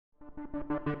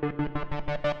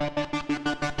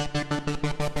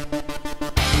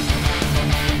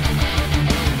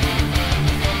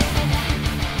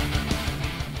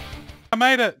I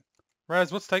made it!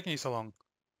 Raz, what's taking you so long?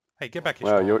 Hey, get back here.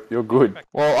 Wow, you're good.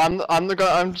 Well,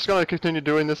 I'm just gonna continue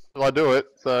doing this till I do it.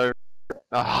 So,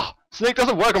 sneak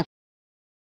doesn't work.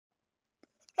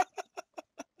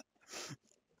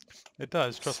 It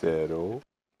does, trust me. Settle.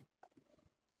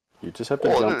 You just have to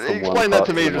jump from one Explain that part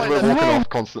to me the because next. we're walking off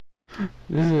constantly.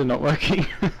 This is not working.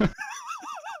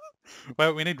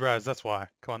 Wait, we need Raz, that's why.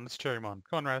 Come on, let's cheer him on.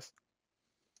 Come on, Raz.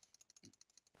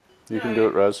 You can do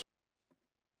it, Raz.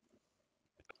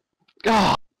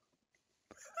 Ah!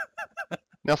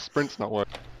 Now sprint's not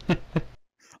working. I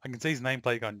can see his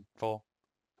nameplate going, fall.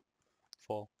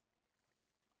 Fall.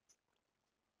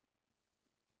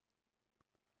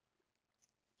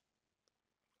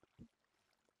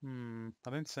 I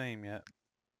don't see him yet.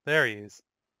 There he is.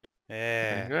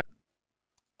 Yeah.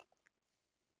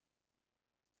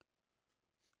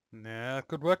 Yeah,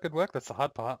 good work, good work. That's the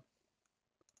hard part.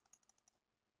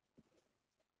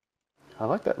 I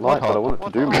like that light, but I want it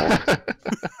to do more.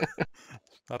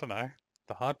 I don't know.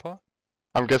 The hard part?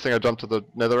 I'm guessing I jumped to the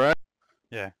netherrack.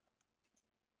 Yeah.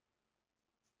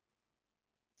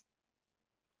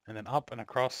 And then up and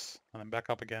across, and then back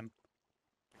up again.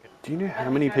 Do you know how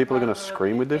many people are going to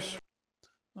scream with this?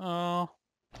 Oh,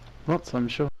 Lots, I'm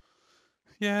sure.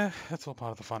 yeah, that's all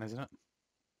part of the fun, isn't it?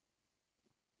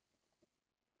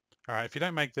 Alright, if you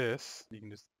don't make this, you can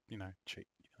just, you know, cheat.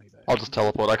 You're nearly there. I'll just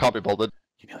teleport. I can't be bothered.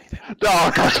 You're nearly there.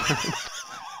 Oh god!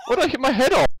 What did I hit my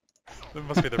head off? It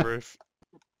must be the roof.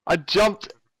 I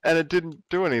jumped and it didn't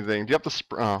do anything. Do you have to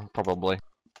oh, probably.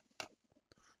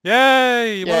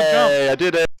 Yay! Well jump! Yay! I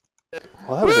did it.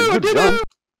 Well, that was a good jump.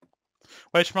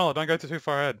 Wait, Schmoller, don't go too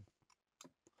far ahead.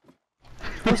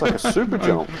 That was like a super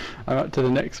jump. I'm up to the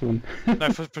next one. No,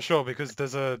 for sure, because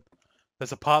there's a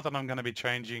part that I'm going to be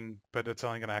changing, but it's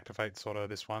only going to activate sort of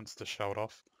this once to show it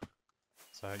off.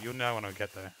 So you'll know when I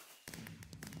get there.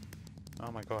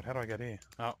 Oh my god, how do I get here?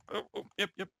 Oh, yep,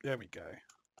 there we go.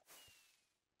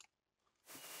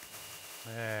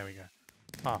 There we go.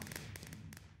 Oh.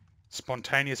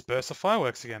 Spontaneous burst of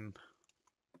fireworks again.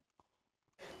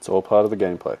 It's all part of the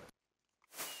gameplay.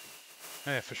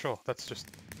 Yeah, for sure. That's just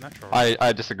natural. Right?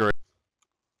 I disagree.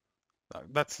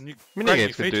 That's a new, great new Minigames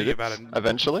could feature do you've this added.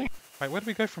 eventually. Wait, where do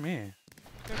we go from here?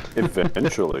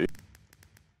 Eventually.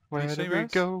 Where see, do we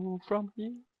Rose? go from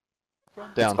here?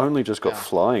 It's Down. only just got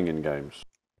flying in games.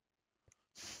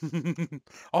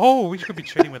 Oh, we could be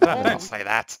cheating with that. Don't say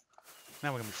that. Now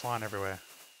we're going to be flying everywhere.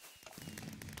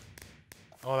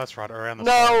 Oh, that's right, around the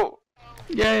side. No!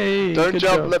 Yay! Don't good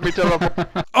jump, job. let me teleport.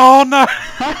 Oh no!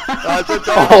 I said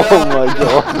don't Oh jump. my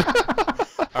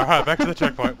god. Alright, back to the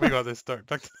checkpoint. We got this. Back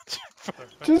to the checkpoint.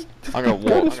 Just I'm gonna go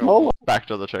to walk Schmoller. back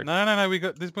to the check. No, we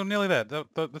got this. We're nearly there.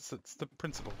 That's the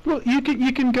principle. Well, you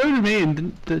can go to me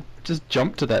and just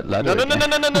jump to that ladder. No.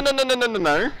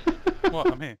 again.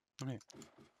 What? I'm here.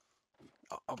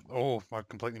 Oh, I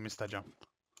completely missed that jump.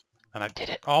 And I did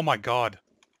it. Oh my god.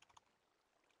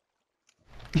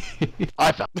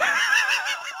 I fell.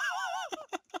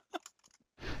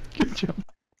 Good job.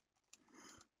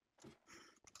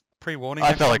 Pre-warning. I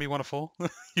Next felt time like- you want to fall,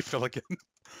 you fell again.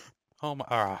 Oh my.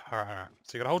 Alright.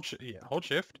 So you gotta hold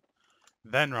shift,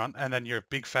 then run, and then your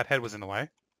big fat head was in the way.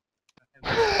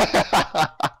 I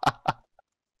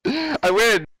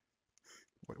win!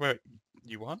 Wait,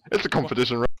 you won? It's a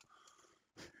competition, right?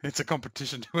 It's a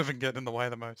competition. Whoever can get in the way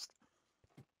the most.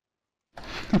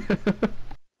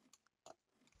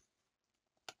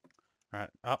 Alright,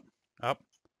 up.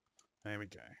 There we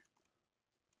go.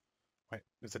 Wait,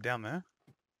 is it down there?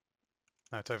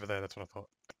 No, it's over there, that's what I thought.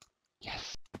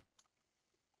 Yes.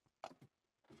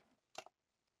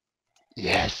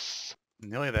 Yes!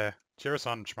 Nearly there. Cheer us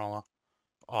on, Schmoller.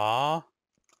 Ah,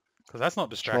 because that's not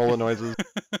distracting. Schmoller noises.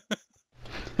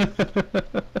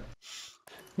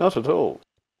 Not at all.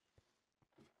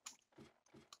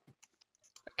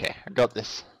 Okay, I got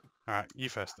this. Alright, you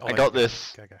first. I got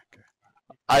this. Go.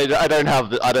 I don't have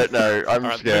the, I don't know. I'm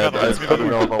Alright, scared. move I out of the way, don't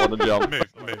know if I want to jump.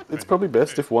 Move. It's probably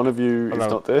best if one of you is Hello.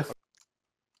 not there.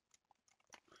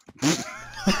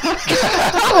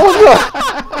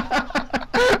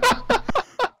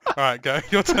 Alright, go.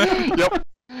 Your turn. Yep.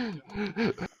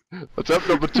 Attempt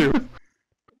number 2.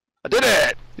 I did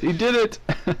it! You did it!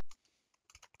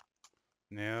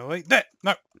 Nearly there.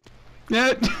 No.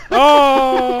 Yeah.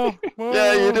 Oh!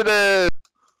 Yeah, you did it!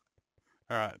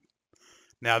 Alright.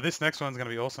 Now this next one's going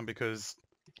to be awesome because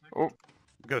Oh.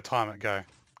 we've got to time it, go.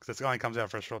 Because it only comes out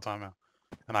for a short time now.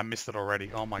 And I missed it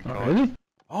already. Oh my god. Really?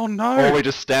 Oh no! Or we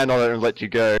just stand on it and let you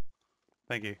go.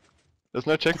 Thank you. There's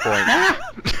no checkpoint.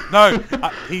 No,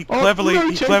 he Oh, cleverly, no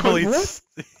he checkpoint, cleverly. what?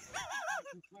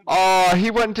 Oh, he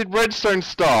went and did redstone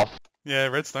stuff. Yeah,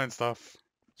 redstone stuff.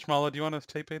 Schmoller, do you want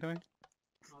to TP to me?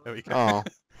 There we go. Oh.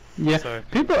 Yeah, So-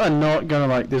 people are not gonna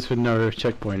like this with no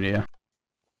checkpoint here.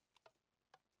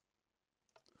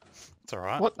 It's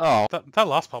alright. What? Oh. That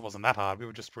last part wasn't that hard. We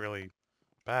were just really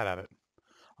bad at it.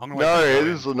 I'm gonna wait No, for it it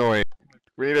is annoying.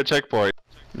 We need a checkpoint.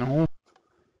 No.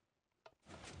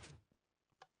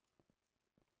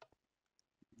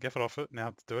 Get it off it.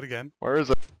 Now do it again. Where is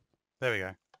it? There we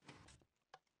go.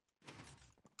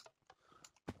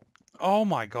 Oh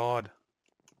my god.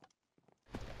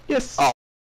 Yes. Oh.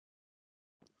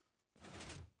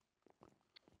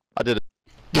 I did it.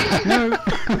 No.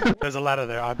 There's a ladder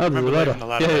there. I there's a remember leaving ladder. the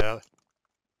ladder Yeah. there.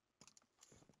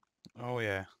 Oh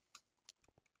yeah.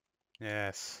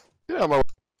 Yes. Yeah, my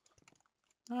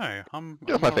No, I'm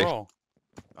Get off on my a face. roll.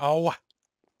 Oh.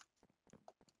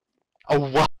 Oh,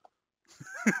 what?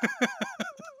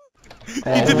 You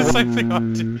did the same thing I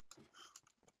did.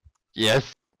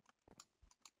 Yes.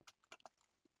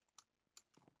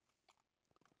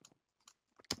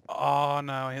 Oh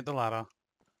no, I hit the ladder.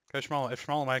 Go Schmoller. If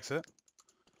Schmoller makes it.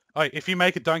 Oh, if you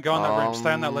make it, don't go on that room.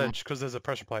 Stay on that ledge, because there's a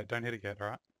pressure plate. Don't hit it yet,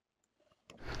 alright?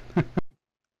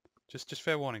 just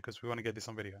fair warning, because we want to get this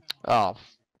on video. Oh.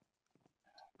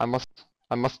 I must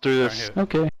do Don't this. hit it.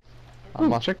 Okay. I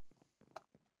must. check.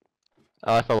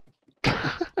 Oh, I fell.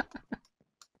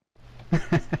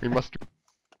 We must.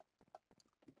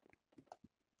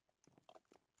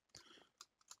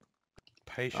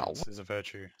 Patience is a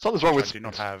virtue. Something's wrong which with. I do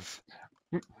not have.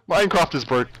 Minecraft is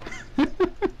broke.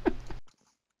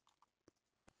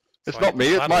 It's So I not hit me,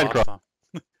 this it's ladder last Minecraft. time.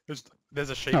 There's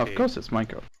a sheep Oh, of here. course it's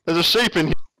Minecraft. There's a sheep in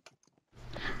here.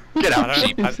 Get I out, don't-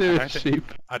 sheep. I- There I is don't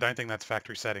sheep. I don't think that's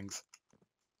factory settings.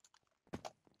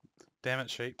 Damn it,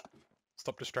 sheep.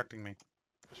 Stop distracting me.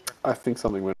 I think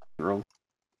something went wrong.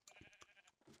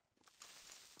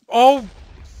 Oh!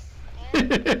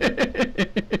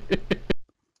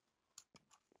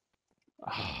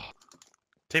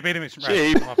 TP to me.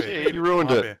 Sheep, Come up here. you ruined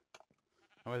Come up it. here.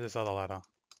 Where's this other ladder?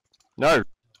 No.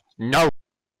 No. Is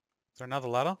there another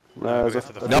ladder? No, we there's go a-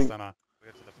 to the I fence, think- don't I?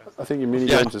 We go to the fence. I think your mini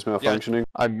Yeah, games is malfunctioning.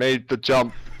 I made the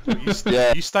jump. You,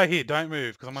 Yeah. you stay here, don't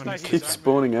move, because I'm gonna miss Keep this.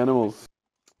 spawning animals.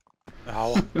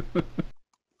 Oh.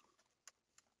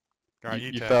 Alright, you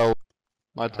you turn. fell.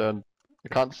 My turn. I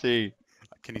can't see.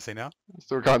 Can you see now? I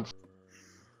still can't.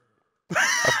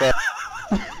 I fell.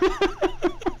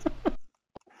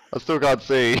 I still can't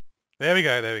see. There we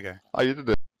go, there we go. Oh, you did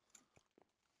it.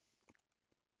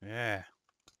 Yeah.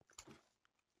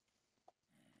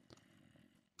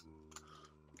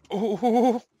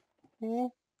 Oh!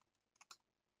 Oh!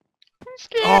 I'm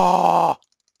scared. Oh!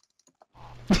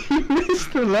 You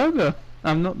missed the ladder.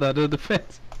 I'm not that of the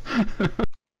fence.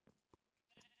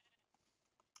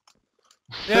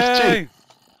 Yay!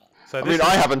 So I this mean, is...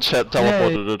 I haven't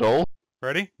teleported at all.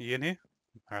 Ready? You in here?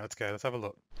 Alright, let's go. Let's have a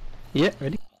look. Yeah,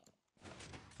 ready?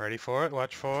 Ready for it?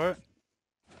 Watch for it.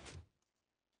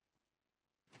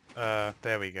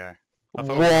 There we go. I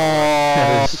thought- Whoa!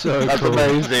 That is so That's cool.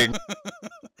 amazing.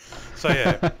 So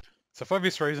yeah. So for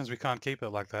obvious reasons we can't keep it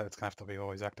like that. It's gonna have to be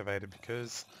always activated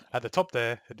because at the top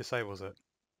there it disables it.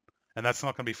 And that's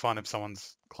not gonna be fun if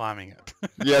someone's climbing it.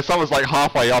 Yeah, someone's like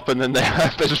halfway up and then they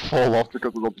just fall off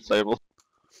because it's not disabled.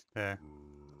 Yeah.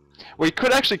 We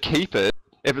could actually keep it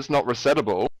if it's not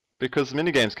resettable, because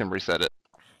minigames can reset it.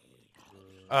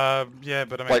 Yeah,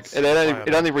 but I mean Like, it's it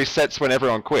only resets when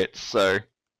everyone quits, so...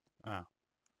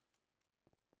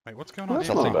 Wait, what's going Well, on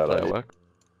that's here? not a bad idea. work.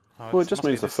 Oh, Well, it it's- just must be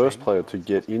means the this first thing. player to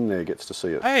get in there gets to see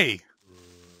it. Hey!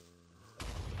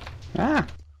 Ah.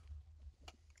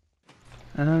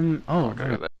 Oh,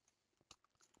 Go there.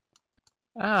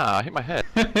 Ah, I hit my head.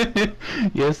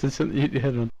 yes, there's something you hit your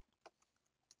head on.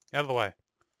 Out of the way.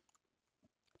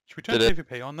 Should we turn Did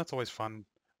PvP on? That's always fun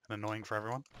and annoying for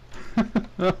everyone.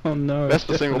 Oh no. Best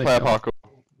for single player parkour.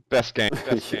 Best game.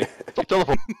 Best game. Stop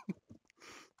teleport.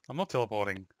 I'm not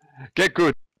teleporting. Get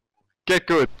good. Get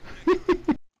good.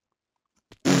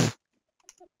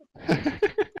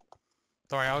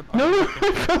 Sorry, I'll No,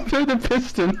 I fell through the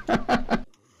piston.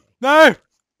 No!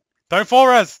 Don't fall,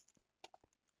 Raz!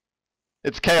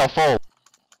 It's K or fall.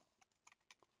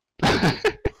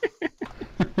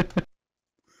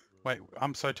 Wait,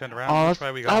 I'm so turned around. Oh, Which way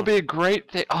are we going? that'll be a great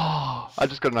thing. Oh, I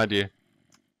just got an idea.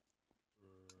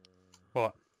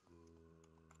 What?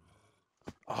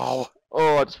 Oh!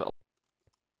 Oh, I just fell.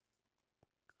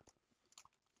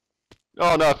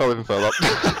 Oh no, I fell even further.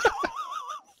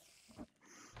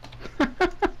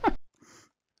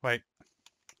 Wait.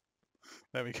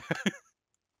 There we go.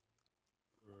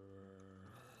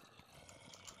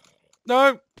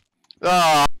 No!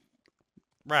 Ah!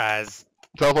 Raz.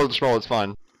 Teleport to Schmoller, it's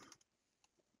fine.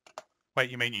 Wait,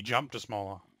 you mean you jumped to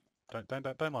Smaller?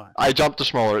 Don't lie. I jumped to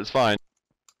Schmoller, it's fine.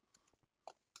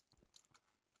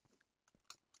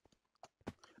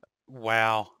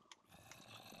 Wow.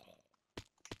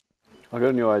 I got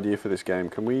a new idea for this game.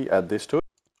 Can we add this to it?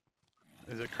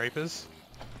 Is it creepers?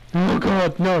 Oh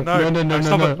god, no, No, no, no, no, no, no,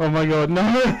 stop no. it. Oh my god,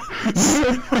 no!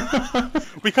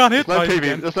 We can't hit There's no those PV,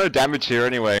 again. there's no damage here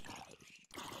anyway.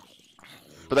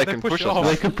 But they can push it us. off.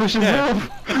 They can push us Yeah.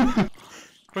 off!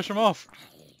 Push them off.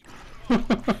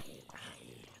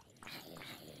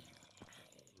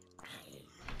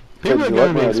 People Did are you going to like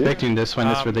be my idea? expecting this when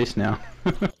it's Um, released now.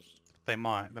 They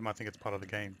might think it's part of the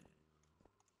game.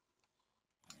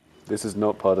 This is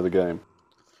not part of the game.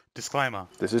 Disclaimer.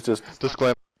 This is just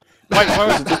Disclaimer. Wait, this wait,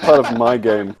 is just part of my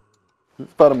game.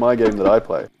 It's part of my game that I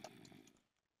play.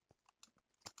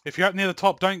 if you're up near the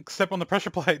top, don't step on the pressure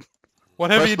plate.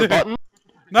 Whatever Press you the do. button.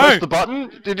 No! Press the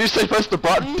button. Did you say press the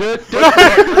button? No!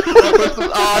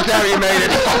 Oh, damn, you made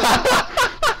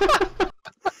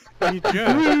it! You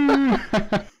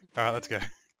jerk. Alright, let's go.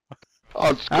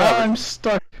 Oh, just grab it. I'm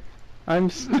stuck. I'm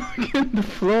stuck in the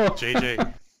floor. GG.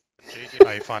 GG.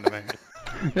 Oh, you find me.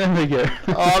 There we go.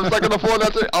 Oh, I'm stuck on the floor,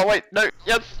 that's it. Oh, wait, no,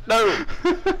 yes, no.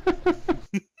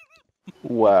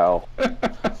 Wow.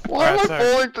 Why am I Alright, so-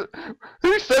 falling to...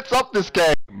 Who sets up this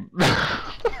game?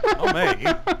 Not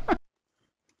me.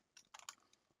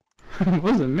 It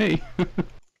wasn't me.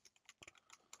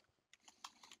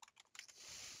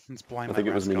 Let's blame I think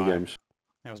that it was Raz guy. minigames.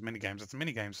 It was minigames. It's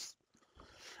minigames.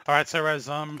 Alright, so Raz,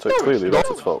 So clearly that's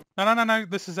its fault. No.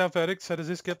 This is our verdict. So does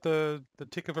this get the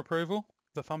tick of approval?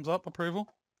 The thumbs up approval?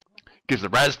 Gives the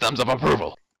Raz thumbs up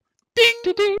approval. Ding!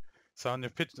 Ding! So on your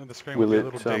pitch on the screen will Will be a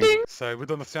it, little um, ding. So we're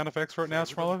doing the sound effects for it now,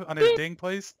 Schmoller. I need a ding,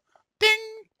 please. Ding!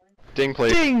 Ding,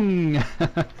 please. Ding!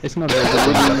 It's not very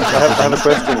I have a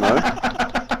question though.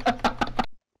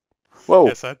 Whoa!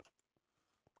 Yes, Ed.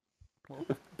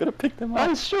 Better pick them I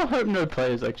up. sure hope no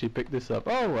players actually pick this up.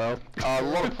 Oh well. A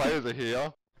lot of players are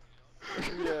here.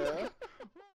 Yeah.